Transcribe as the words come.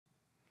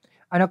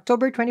On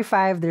October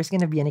 25, there's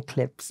going to be an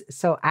eclipse.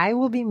 So I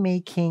will be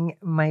making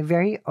my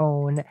very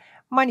own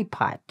money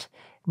pot.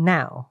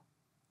 Now,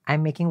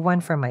 I'm making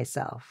one for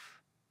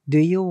myself. Do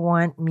you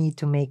want me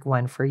to make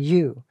one for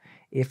you?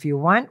 If you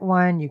want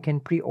one, you can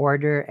pre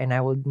order and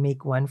I will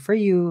make one for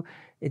you.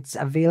 It's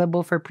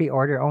available for pre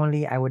order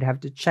only. I would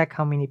have to check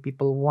how many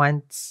people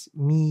want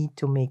me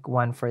to make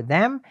one for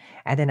them.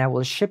 And then I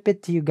will ship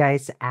it to you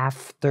guys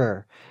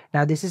after.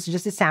 Now, this is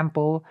just a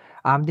sample.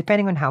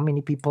 Depending on how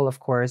many people,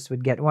 of course,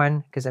 would get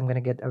one, because I'm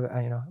gonna get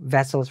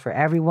vessels for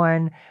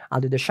everyone.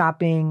 I'll do the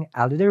shopping.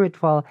 I'll do the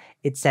ritual.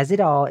 It says it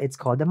all. It's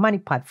called the money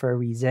pot for a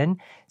reason.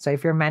 So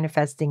if you're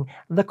manifesting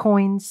the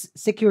coins,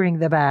 securing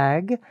the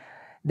bag,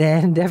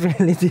 then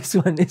definitely this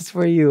one is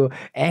for you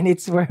and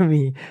it's for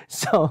me.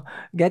 So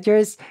get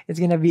yours. It's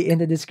gonna be in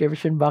the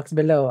description box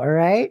below. All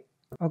right.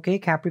 Okay,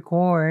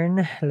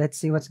 Capricorn. Let's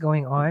see what's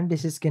going on.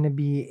 This is gonna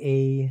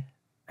be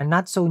a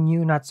not so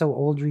new, not so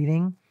old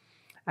reading.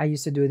 I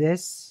used to do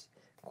this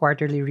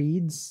quarterly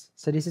reads.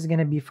 So this is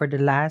gonna be for the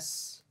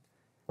last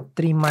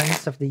 3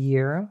 months of the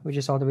year, which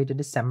is all the way to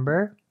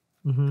December.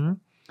 I'm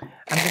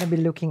gonna be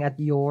looking at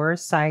your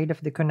side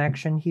of the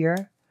connection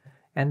here.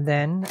 And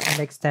then on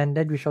the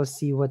extended, we shall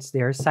see what's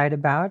their side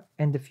about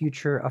and the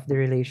future of the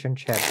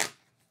relationship,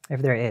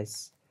 if there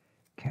is.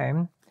 Okay.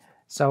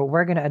 So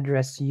we're going to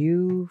address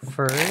you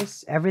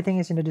first. Everything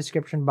is in the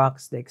description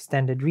box. The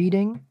extended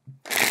reading,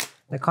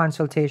 the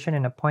consultation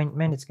and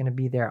appointment, it's going to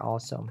be there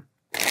also.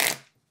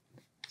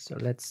 So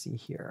let's see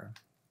here.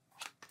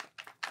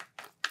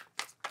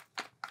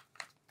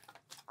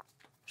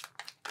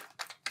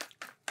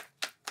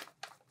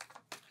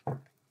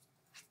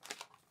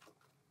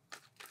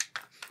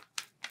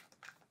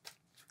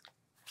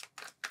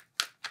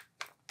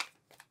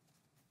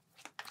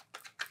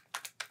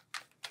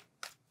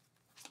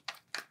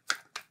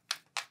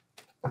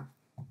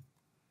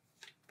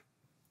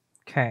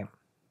 Okay.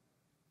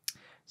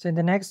 So in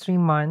the next 3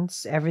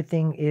 months,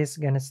 everything is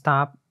going to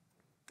stop.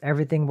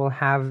 Everything will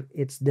have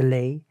its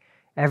delay.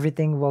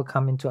 Everything will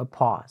come into a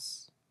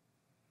pause.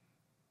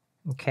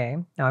 Okay.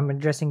 Now I'm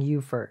addressing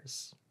you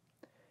first.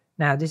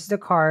 Now, this is the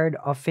card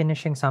of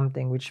finishing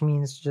something, which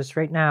means just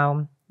right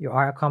now, you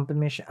are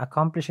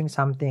accomplishing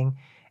something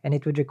and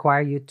it would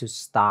require you to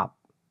stop.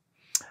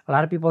 A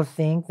lot of people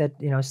think that,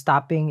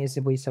 stopping is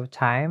a waste of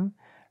time.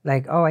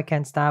 Like, oh, I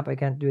can't stop. I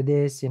can't do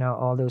this,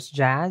 all those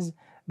jazz.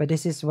 But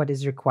this is what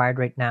is required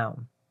right now.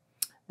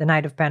 The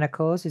Knight of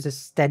Pentacles is a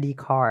steady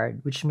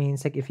card, which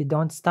means like if you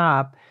don't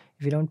stop,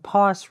 if you don't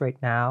pause right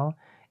now,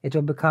 it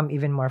will become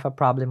even more of a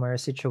problem or a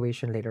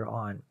situation later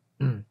on.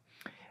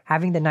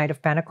 Having the Knight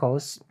of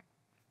Pentacles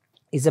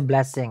is a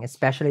blessing,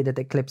 especially that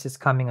the eclipse is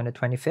coming on the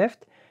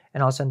 25th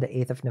and also on the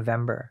 8th of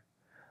November,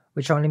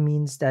 which only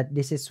means that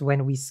this is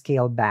when we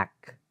scale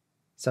back.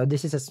 So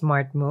this is a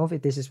smart move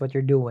if this is what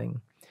you're doing.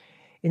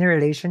 In a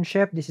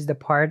relationship, this is the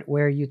part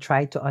where you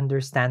try to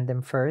understand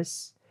them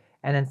first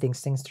and then think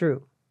things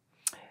through.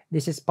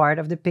 This is part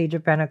of the Page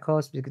of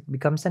Pentacles. It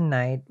becomes a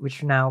knight,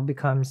 which now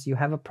becomes you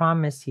have a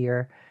promise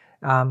here,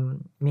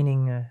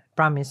 meaning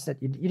promise that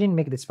you didn't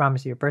make this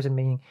promise to your person,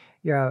 meaning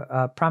you're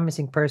a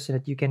promising person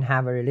that you can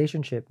have a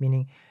relationship,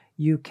 meaning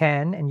you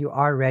can and you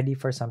are ready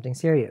for something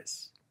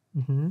serious.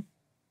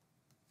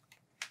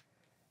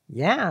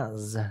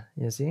 Yes,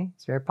 you see,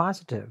 it's very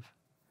positive.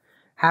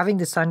 Having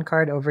the Sun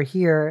card over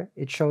here,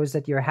 it shows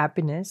that your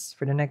happiness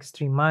for the next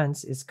 3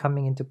 months is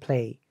coming into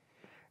play.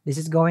 This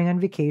is going on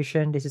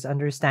vacation. This is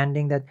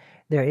understanding that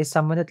there is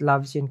someone that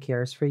loves you and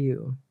cares for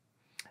you.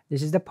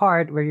 This is the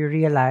part where you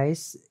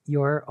realize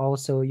you're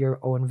also your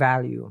own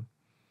value.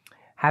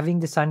 Having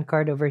the Sun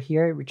card over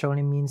here, which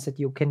only means that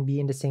you can be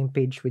in the same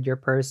page with your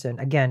person.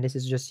 Again, this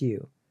is just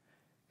you.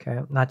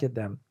 Okay, not yet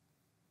them.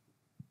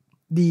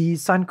 The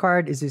Sun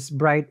card is this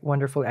bright,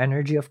 wonderful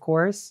energy, of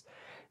course.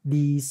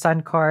 The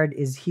Sun card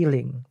is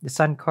healing. The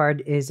Sun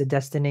card is a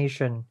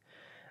destination.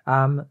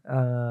 From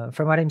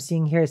what I'm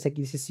seeing here, it's like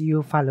this is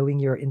you following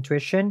your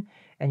intuition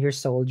and your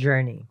soul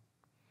journey.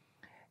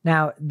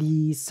 Now,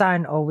 the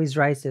Sun always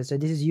rises. So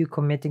this is you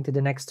committing to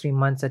the next 3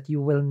 months that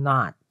you will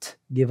not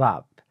give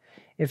up.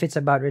 If it's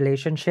about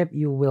relationship,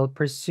 you will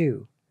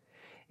pursue.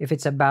 If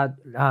it's about,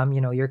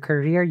 your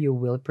career, you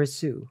will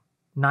pursue.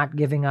 Not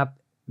giving up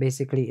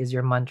basically is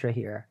your mantra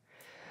here.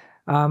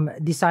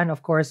 The Sun,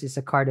 of course, is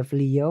a card of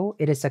Leo.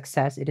 It is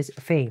success. It is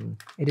fame.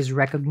 It is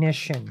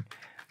recognition,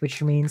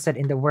 which means that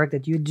in the work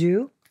that you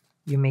do,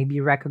 you may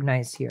be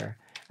recognized here.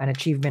 An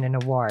achievement, an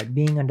award.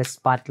 Being on the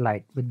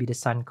spotlight would be the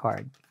Sun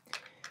card.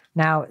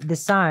 Now, the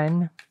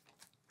Sun,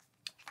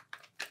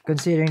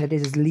 considering that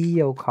this is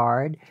Leo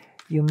card,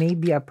 you may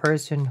be a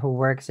person who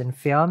works in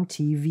film,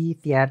 TV,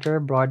 theater,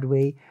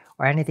 Broadway,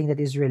 or anything that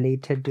is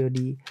related to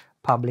the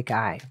public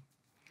eye.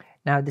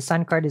 Now, the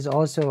Sun card is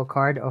also a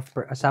card of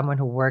someone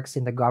who works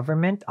in the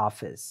government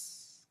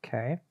office.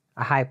 Okay?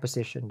 A high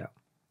position, though.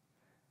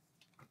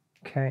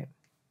 Okay.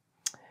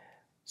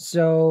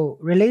 So,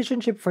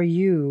 relationship for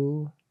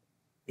you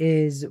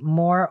is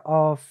more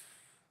of,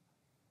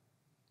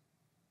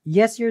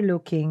 yes, you're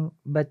looking,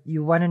 but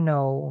you want to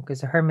know,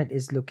 because the Hermit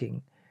is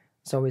looking.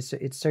 So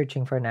it's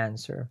searching for an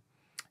answer.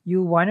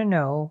 You want to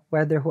know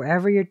whether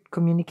whoever you're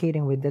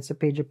communicating with, that's a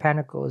Page of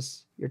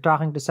Pentacles, you're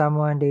talking to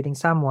someone, dating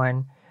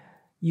someone,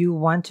 you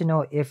want to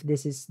know if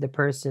this is the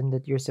person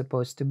that you're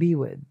supposed to be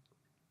with.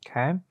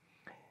 Okay.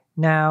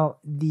 Now,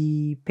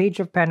 the Page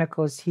of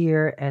Pentacles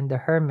here and the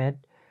Hermit,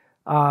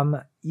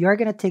 you're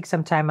going to take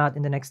some time out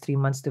in the next 3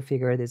 months to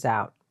figure this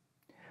out.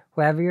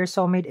 Whoever your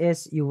soulmate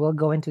is, you will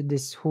go into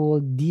this whole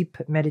deep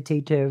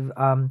meditative,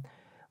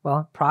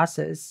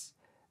 process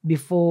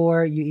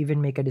before you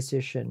even make a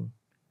decision.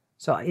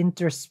 So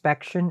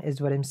introspection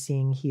is what I'm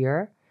seeing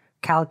here.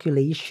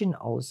 Calculation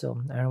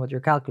also. I don't know what you're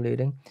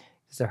calculating.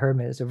 It's a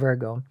Hermit, it's a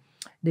Virgo.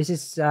 This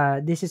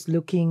is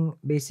looking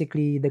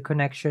basically the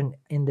connection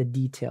in the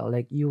detail.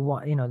 Like you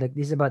want, like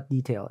this is about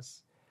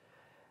details.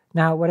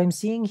 Now, what I'm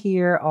seeing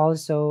here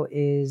also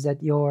is that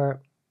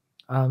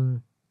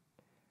um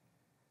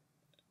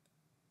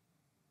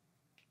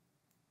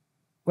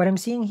what I'm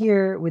seeing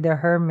here with the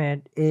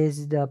Hermit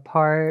is the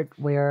part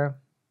where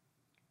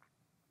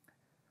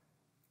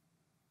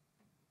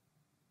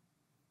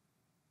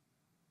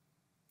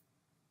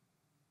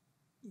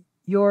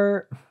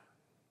you're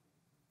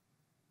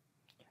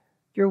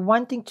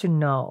wanting to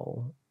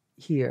know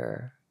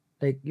here.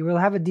 Like you will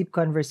have a deep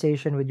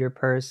conversation with your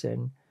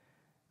person.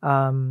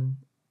 Um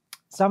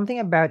Something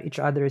about each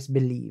other's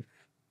belief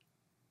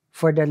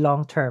for the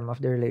long term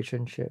of the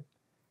relationship.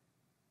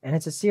 And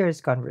it's a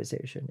serious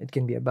conversation. It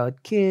can be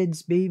about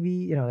kids,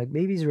 baby, like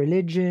baby's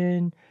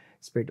religion,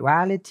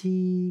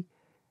 spirituality.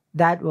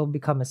 That will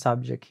become a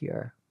subject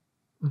here.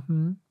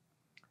 hmm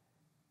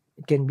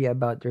It can be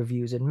about their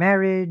views in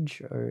marriage,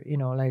 or,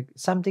 like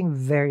something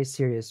very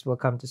serious will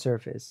come to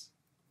surface.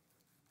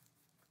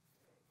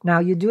 Now,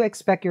 you do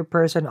expect your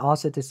person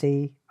also to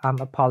say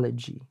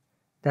apology.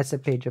 That's a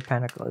Page of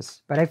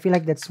Pentacles. But I feel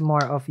like that's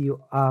more of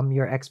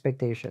your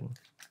expectation.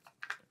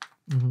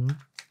 Mm-hmm.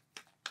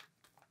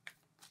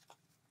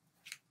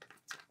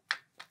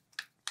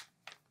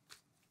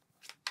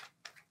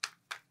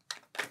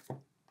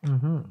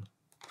 Mm-hmm.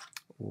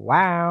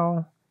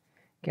 Wow.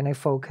 Can I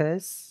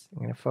focus?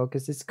 I'm going to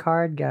focus this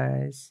card,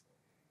 guys.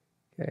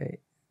 Okay.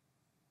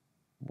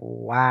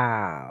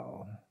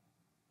 Wow.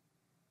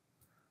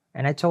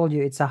 And I told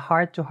you, it's a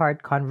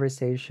heart-to-heart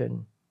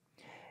conversation.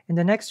 In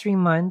the next 3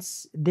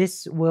 months,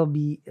 this will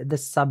be the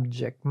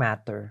subject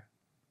matter.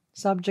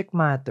 Subject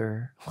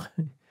matter.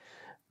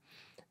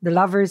 The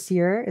Lovers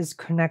here is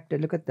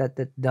connected. Look at that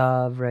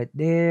dove right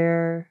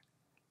there.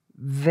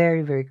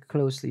 Very, very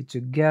closely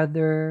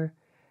together.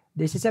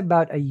 This is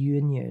about a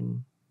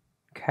union.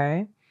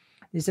 Okay?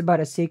 This is about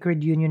a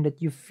sacred union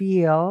that you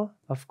feel,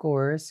 of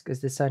course,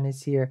 because the sun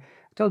is here.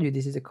 I told you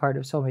this is a card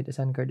of soulmate. The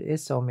sun card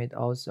is soulmate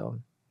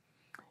also.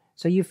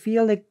 So you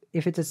feel like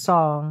if it's a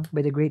song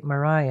by the great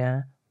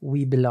Mariah,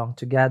 we belong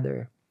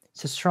together.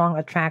 It's a strong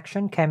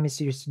attraction,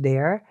 chemistry is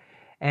there.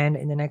 And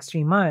in the next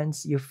 3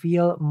 months, you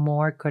feel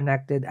more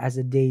connected as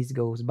the days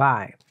goes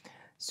by.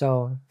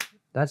 So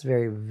that's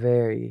very,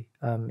 very,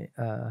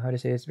 how to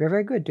say this? Very,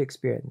 very good to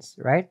experience,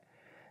 right?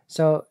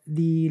 So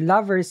the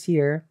Lovers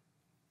here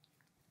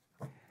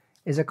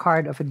is a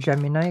card of a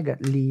Gemini. You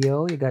got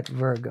Leo, you got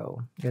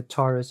Virgo, you got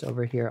Taurus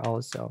over here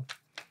also.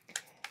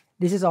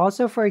 This is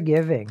also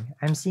forgiving.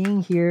 I'm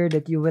seeing here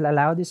that you will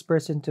allow this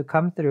person to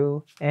come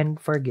through and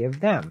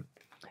forgive them.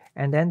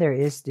 And then there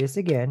is this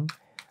again,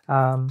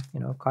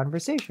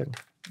 conversation.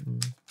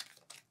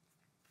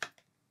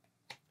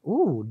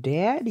 Ooh,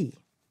 daddy.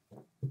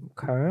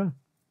 Okay.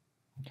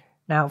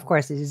 Now, of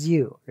course, this is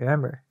you.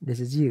 Remember, this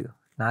is you,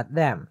 not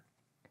them.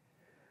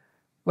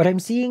 What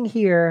I'm seeing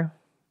here,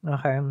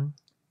 okay,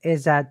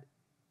 is that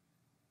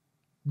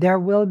there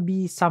will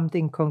be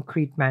something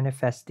concrete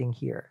manifesting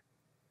here.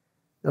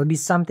 There'll be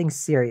something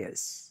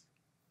serious.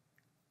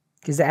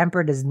 Because the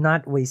Emperor does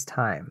not waste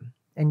time.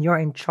 And you're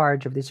in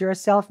charge of this. You're a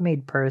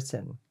self-made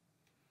person.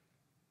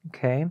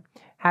 Okay?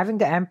 Having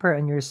the Emperor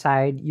on your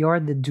side, you're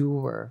the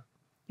doer.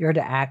 You're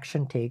the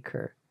action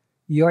taker.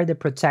 You're the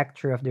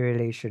protector of the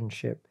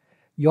relationship.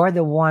 You're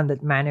the one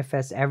that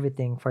manifests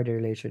everything for the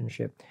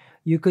relationship.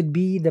 You could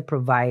be the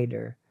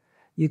provider.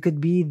 You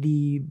could be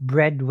the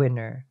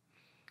breadwinner.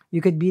 You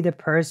could be the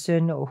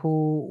person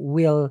who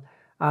will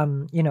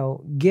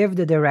give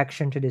the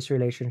direction to this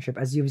relationship,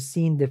 as you've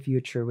seen the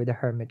future with the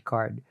Hermit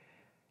card.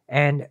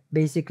 And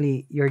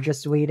basically, you're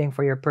just waiting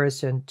for your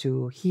person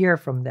to hear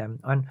from them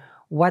on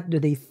what do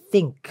they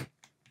think,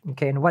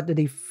 okay, and what do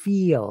they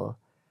feel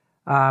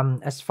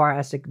as far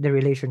as the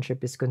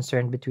relationship is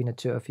concerned between the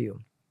two of you.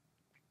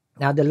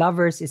 Now, the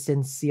Lovers is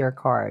sincere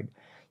card.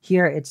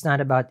 Here, it's not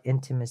about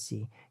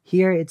intimacy.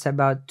 Here, it's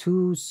about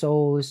two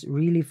souls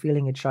really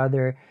feeling each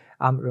other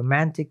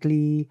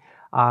romantically,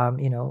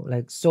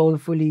 like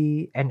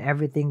soulfully, and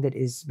everything that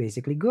is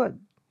basically good.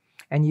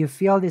 And you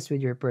feel this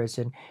with your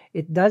person.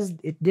 It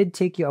did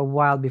take you a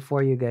while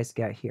before you guys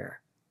get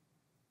here.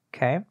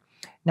 Okay?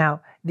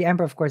 Now, the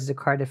Emperor, of course, is the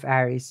card of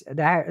Aries.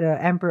 The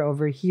Emperor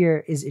over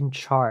here is in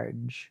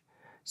charge.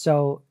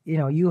 So,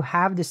 you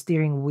have the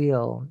steering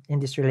wheel in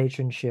this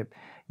relationship.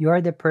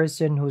 You're the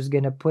person who's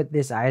going to put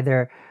this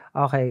either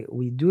okay,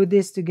 we do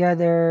this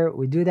together,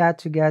 we do that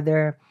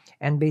together,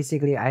 and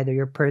basically either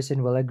your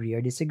person will agree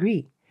or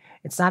disagree.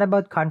 It's not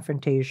about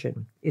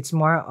confrontation. It's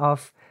more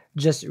of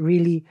just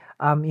really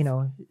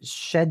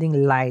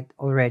shedding light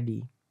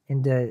already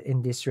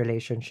in this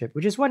relationship,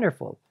 which is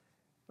wonderful.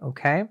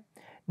 Okay?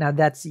 Now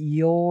that's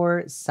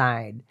your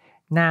side.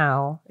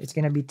 Now it's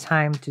going to be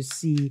time to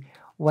see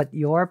what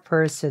your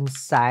person's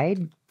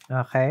side,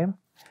 okay?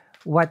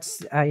 What's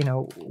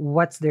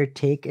their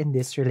take in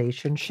this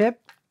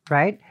relationship,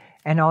 right?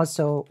 And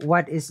also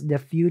what is the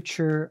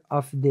future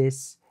of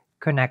this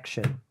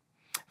connection.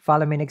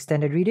 Follow me in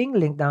extended reading,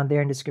 link down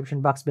there in the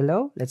description box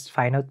below. Let's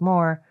find out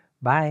more.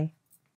 Bye.